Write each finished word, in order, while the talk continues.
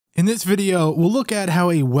In this video, we'll look at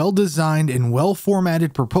how a well-designed and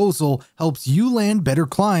well-formatted proposal helps you land better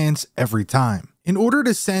clients every time. In order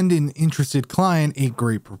to send an interested client a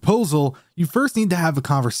great proposal, you first need to have a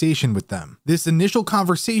conversation with them. This initial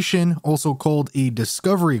conversation, also called a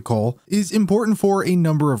discovery call, is important for a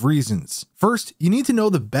number of reasons. First, you need to know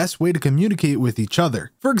the best way to communicate with each other.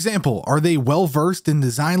 For example, are they well-versed in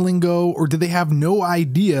design lingo, or do they have no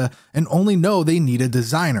idea and only know they need a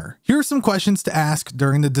designer? Here are some questions to ask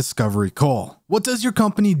during the discovery call. What does your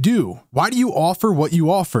company do? Why do you offer what you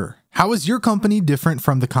offer? How is your company different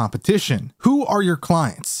from the competition? Who are your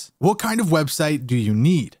clients? What kind of website do you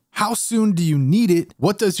need? How soon do you need it?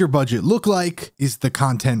 What does your budget look like? Is the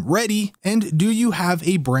content ready? And do you have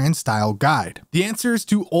a brand style guide? The answers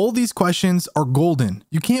to all these questions are golden.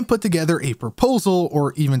 You can't put together a proposal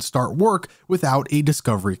or even start work without a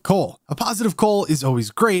discovery call. A positive call is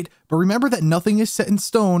always great, but remember that nothing is set in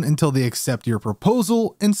stone until they accept your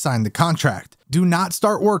proposal and sign the contract. Do not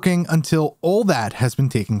start working until all that has been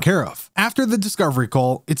taken care of. After the discovery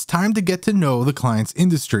call, it's time to get to know the client's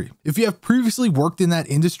industry. If you have previously worked in that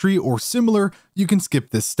industry or similar, you can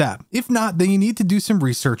skip this step. If not, then you need to do some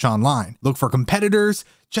research online. Look for competitors,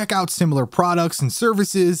 check out similar products and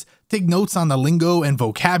services, take notes on the lingo and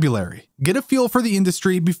vocabulary. Get a feel for the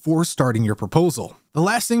industry before starting your proposal. The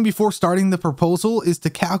last thing before starting the proposal is to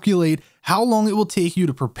calculate how long it will take you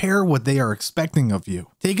to prepare what they are expecting of you.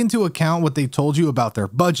 Take into account what they told you about their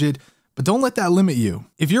budget, but don't let that limit you.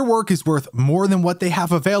 If your work is worth more than what they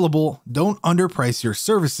have available, don't underprice your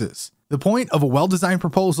services. The point of a well-designed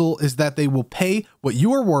proposal is that they will pay what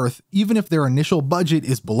you are worth even if their initial budget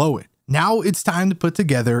is below it. Now it's time to put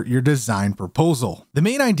together your design proposal. The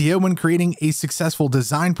main idea when creating a successful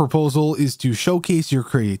design proposal is to showcase your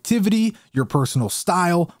creativity, your personal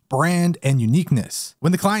style, brand, and uniqueness.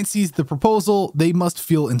 When the client sees the proposal, they must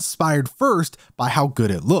feel inspired first by how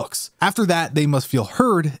good it looks. After that, they must feel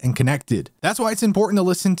heard and connected. That's why it's important to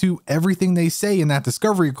listen to everything they say in that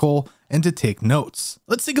discovery call and to take notes.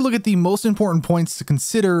 Let's take a look at the most important points to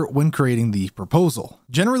consider when creating the proposal.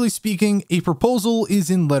 Generally speaking, a proposal is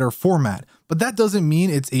in letter format, but that doesn't mean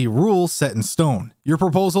it's a rule set in stone. Your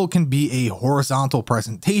proposal can be a horizontal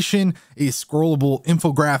presentation, a scrollable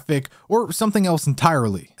infographic, or something else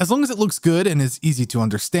entirely. As long as it looks good and is easy to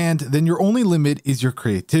understand, then your only limit is your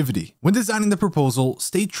creativity. When designing the proposal,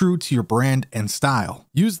 stay true to your brand and style.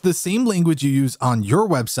 Use the same language you use on your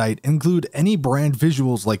website, include any brand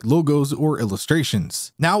visuals like logos or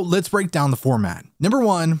illustrations. Now let's break down the format. Number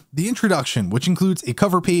 1, the introduction, which includes a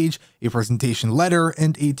cover page, a presentation letter,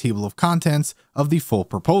 and a table of contents of the full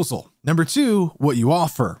proposal. Number 2, what you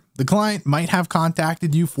offer. The client might have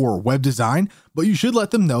contacted you for web design, but you should let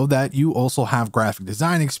them know that you also have graphic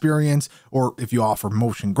design experience, or if you offer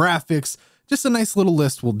motion graphics, just a nice little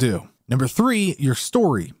list will do. Number 3, your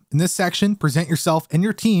story. In this section, present yourself and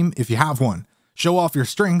your team if you have one. Show off your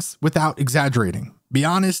strengths without exaggerating. Be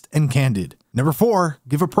honest and candid. Number 4,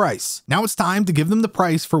 give a price. Now it's time to give them the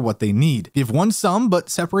price for what they need. Give one sum, but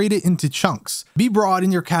separate it into chunks. Be broad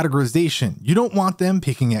in your categorization. You don't want them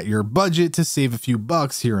picking at your budget to save a few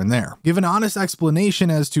bucks here and there. Give an honest explanation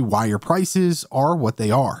as to why your prices are what they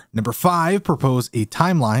are. Number 5, propose a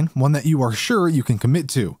timeline, one that you are sure you can commit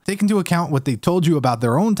to. Take into account what they told you about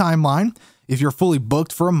their own timeline. If you're fully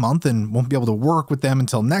booked for a month and won't be able to work with them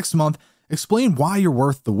until next month, explain why you're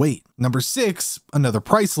worth the wait. Number 6, another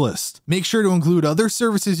price list. Make sure to include other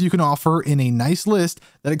services you can offer in a nice list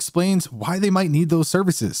that explains why they might need those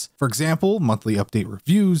services. For example, monthly update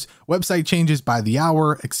reviews, website changes by the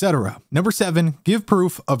hour, etc. Number 7, give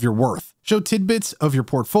proof of your worth. Show tidbits of your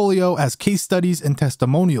portfolio as case studies and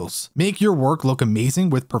testimonials. Make your work look amazing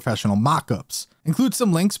with professional mock-ups. Include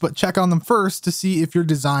some links, but check on them first to see if your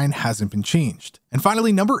design hasn't been changed. And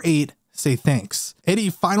finally, number 8, say thanks. Add a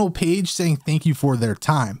final page saying thank you for their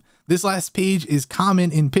time. This last page is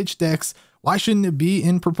common in pitch decks. Why shouldn't it be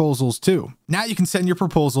in proposals too? Now you can send your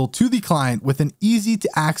proposal to the client with an easy to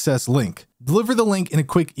access link. Deliver the link in a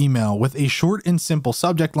quick email with a short and simple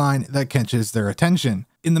subject line that catches their attention.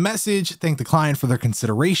 In the message, thank the client for their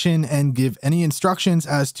consideration and give any instructions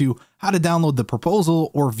as to how to download the proposal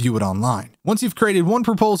or view it online. Once you've created one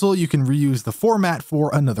proposal, you can reuse the format for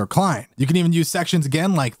another client. You can even use sections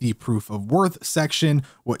again like the proof of worth section,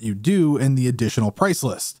 what you do, and the additional price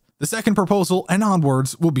list. The second proposal and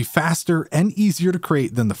onwards will be faster and easier to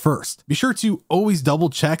create than the first. Be sure to always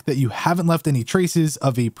double check that you haven't left any traces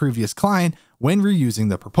of a previous client when reusing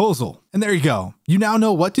the proposal. And there you go. You now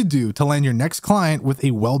know what to do to land your next client with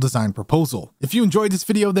a well-designed proposal. If you enjoyed this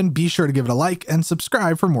video, then be sure to give it a like and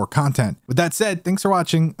subscribe for more content. With that said, thanks for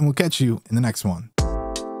watching, and we'll catch you in the next one.